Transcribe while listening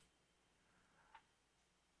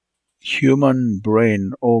Human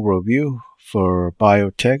Brain Overview for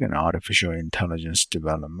Biotech and Artificial Intelligence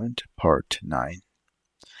Development, Part 9.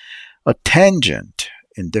 A tangent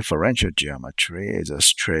in differential geometry is a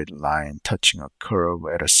straight line touching a curve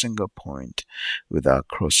at a single point without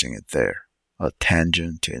crossing it there. A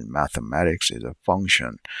tangent in mathematics is a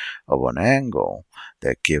function of an angle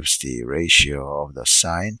that gives the ratio of the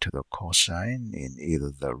sine to the cosine in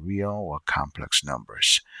either the real or complex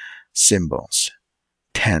numbers. Symbols: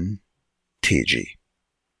 tan, TG.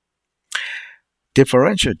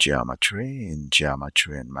 Differential geometry in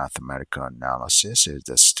geometry and mathematical analysis is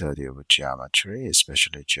the study of geometry,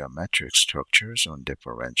 especially geometric structures on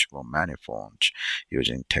differentiable manifolds,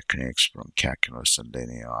 using techniques from calculus and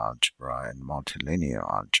linear algebra and multilinear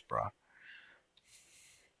algebra.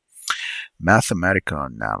 Mathematical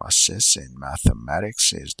analysis in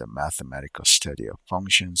mathematics is the mathematical study of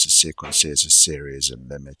functions, sequences, series, and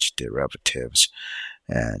limits, derivatives,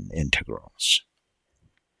 and integrals.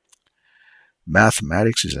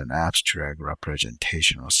 Mathematics is an abstract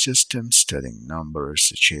representational system studying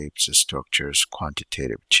numbers, shapes, structures,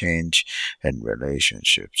 quantitative change, and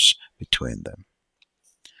relationships between them.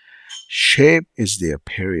 Shape is the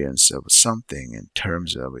appearance of something in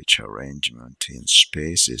terms of its arrangement in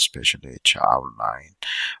space, especially its outline,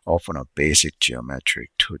 often a basic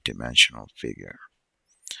geometric two-dimensional figure.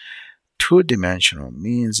 Two-dimensional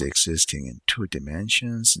means existing in two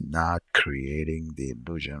dimensions, not creating the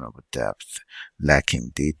illusion of depth,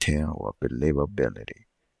 lacking detail or believability.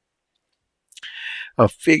 A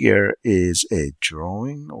figure is a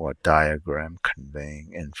drawing or diagram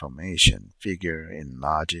conveying information. Figure in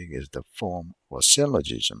logic is the form or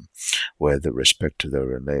syllogism with respect to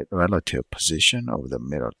the relative position of the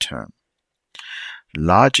middle term.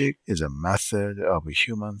 Logic is a method of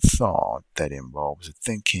human thought that involves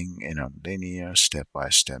thinking in a linear,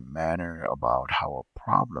 step-by-step manner about how a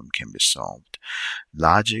problem can be solved.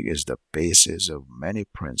 Logic is the basis of many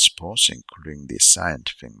principles, including the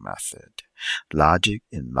scientific method. Logic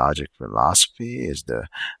in logic philosophy is the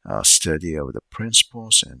study of the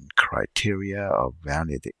principles and criteria of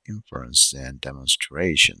valid inference and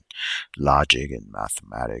demonstration. Logic in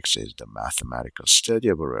mathematics is the mathematical study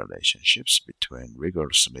of relationships between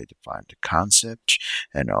rigorously defined concepts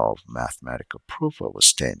and of mathematical proof of a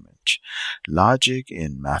statement. Logic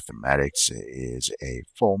in mathematics is a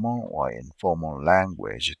formal or informal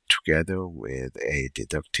language together with a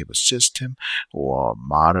deductive system or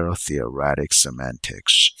model theoretic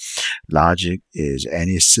semantics. Logic is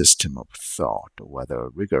any system of thought, whether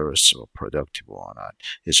rigorous or productive or not,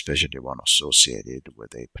 especially one associated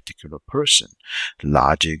with a particular person.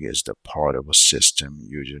 Logic is the part of a system,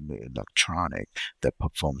 usually electronic, that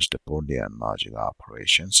performs the Boolean logic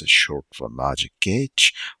operations, short for logic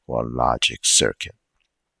gate or logic circuit.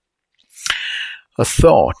 A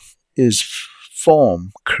thought is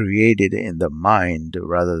form created in the mind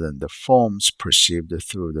rather than the forms perceived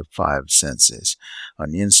through the five senses.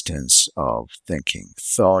 An instance of thinking.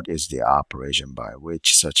 Thought is the operation by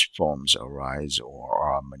which such forms arise or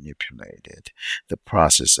are manipulated. The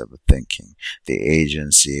process of thinking. The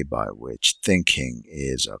agency by which thinking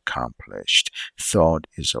is accomplished. Thought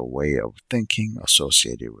is a way of thinking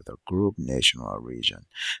associated with a group, nation, or region.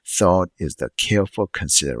 Thought is the careful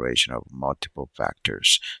consideration of multiple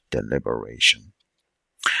factors. Deliberation.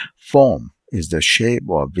 Form is the shape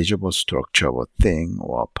or visible structure of a thing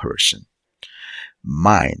or a person.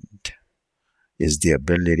 Mind is the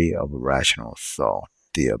ability of rational thought,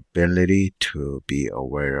 the ability to be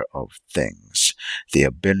aware of things, the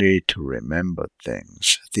ability to remember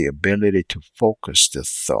things, the ability to focus the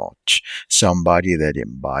thought, somebody that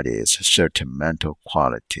embodies certain mental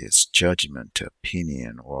qualities, judgment,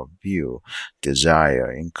 opinion, or view,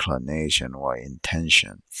 desire, inclination, or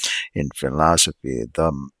intention. In philosophy,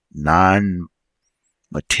 the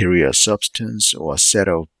non-material substance or set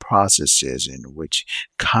of processes in which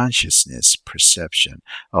consciousness, perception,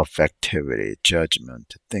 affectivity,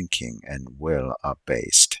 judgment, thinking, and will are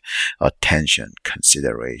based. Attention,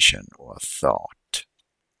 consideration, or thought.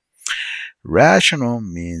 Rational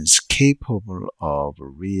means capable of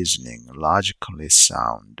reasoning, logically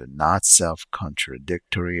sound, not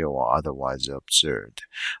self-contradictory or otherwise absurd,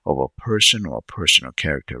 of a person or personal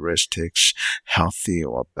characteristics, healthy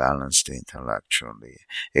or balanced intellectually,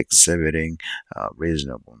 exhibiting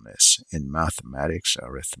reasonableness. In mathematics,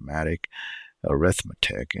 arithmetic,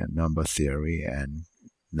 and number theory, and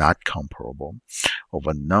not comparable, of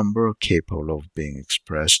a number capable of being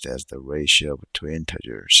expressed as the ratio of two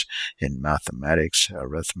integers. In mathematics,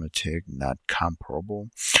 arithmetic not comparable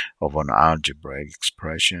of an algebraic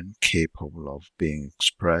expression capable of being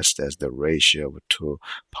expressed as the ratio of two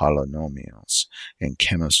polynomials. In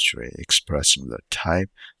chemistry, expressing the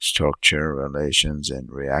type, structure, relations,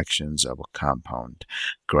 and reactions of a compound.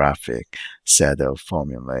 Graphic set of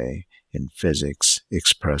formulae. In physics,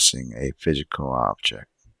 expressing a physical object.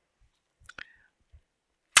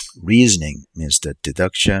 Reasoning means the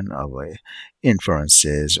deduction of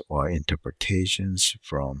inferences or interpretations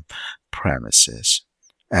from premises.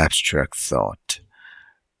 Abstract thought.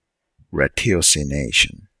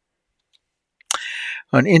 Ratiocination.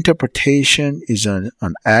 An interpretation is an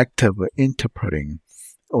act of interpreting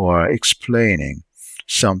or explaining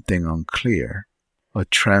something unclear. A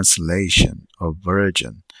translation, a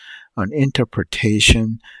version. An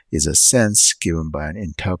interpretation is a sense given by an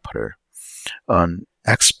interpreter. An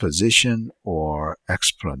exposition or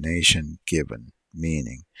explanation given,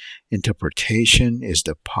 meaning. Interpretation is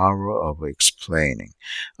the power of explaining.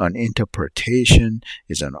 An interpretation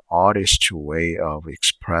is an artist's way of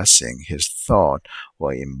expressing his thought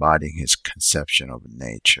or embodying his conception of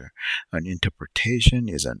nature. An interpretation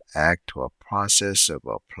is an act or process of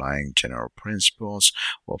applying general principles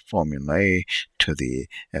or formulae to the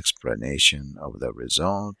explanation of the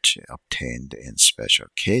result obtained in special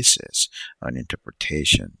cases. An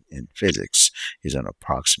interpretation in physics is an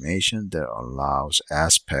approximation that allows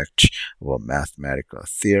aspects of a mathematical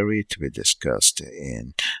theory to be discussed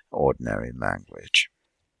in ordinary language.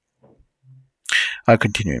 I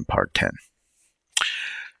continue in part 10.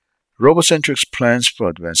 Robocentric's plans for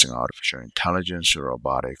advancing artificial intelligence,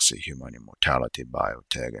 robotics, human immortality,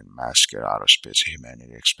 biotech, and mass-scale outer space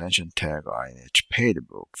humanity expansion tech are in its paid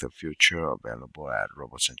book, The Future, available at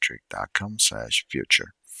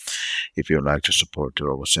robocentric.com/future. If you would like to support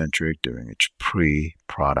Robocentric during its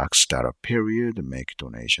pre-product startup period, make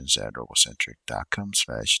donations at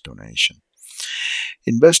robocentric.com/donation.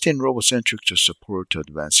 Invest in Robocentric to support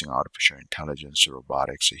advancing artificial intelligence,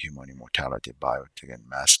 robotics, human immortality, biotech, and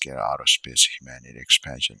mass-scale outer space humanity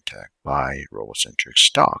expansion tech. Buy Robocentric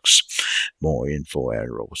stocks. More info at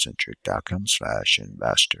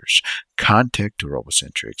robocentric.com/investors. Contact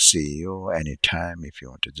Robocentric CEO anytime if you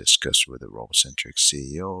want to discuss with the Robocentric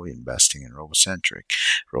CEO investing in Robocentric.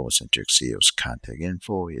 Robocentric CEO's contact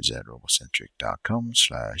info is at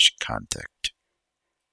robocentric.com/contact.